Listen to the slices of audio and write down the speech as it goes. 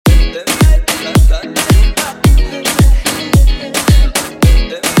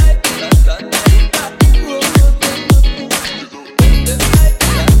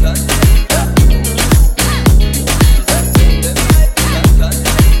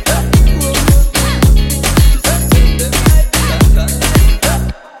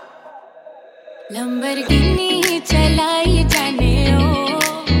Lamborghini चलाई जाने ओ,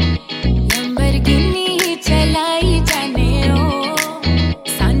 Lamborghini चलाई जाने ओ,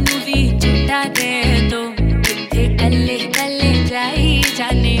 सानू भी झूठा दे दो, किथे कल्ले कल्ले जाई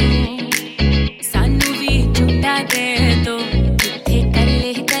जाने ओ, सानू भी झूठा दे दो, किथे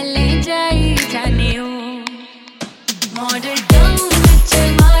कल्ले कल्ले जाई जाने ओ। मॉडल टाउन विच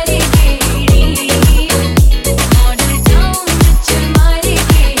मारी गेड़ी, मॉडल टाउन विच मारी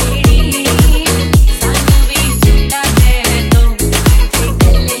गेड़ी, सानू भी झूठा दे दो, किथे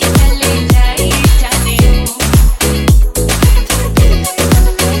कल्ले कल्ले जाई जाने ओ।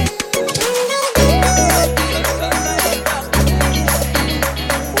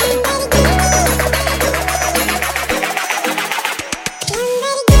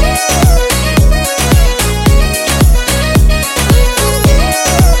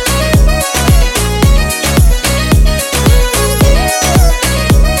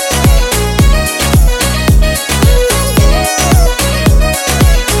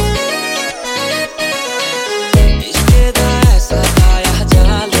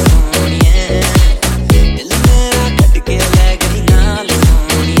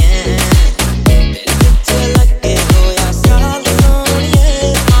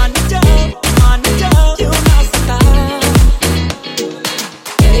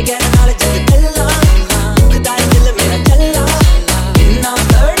 Get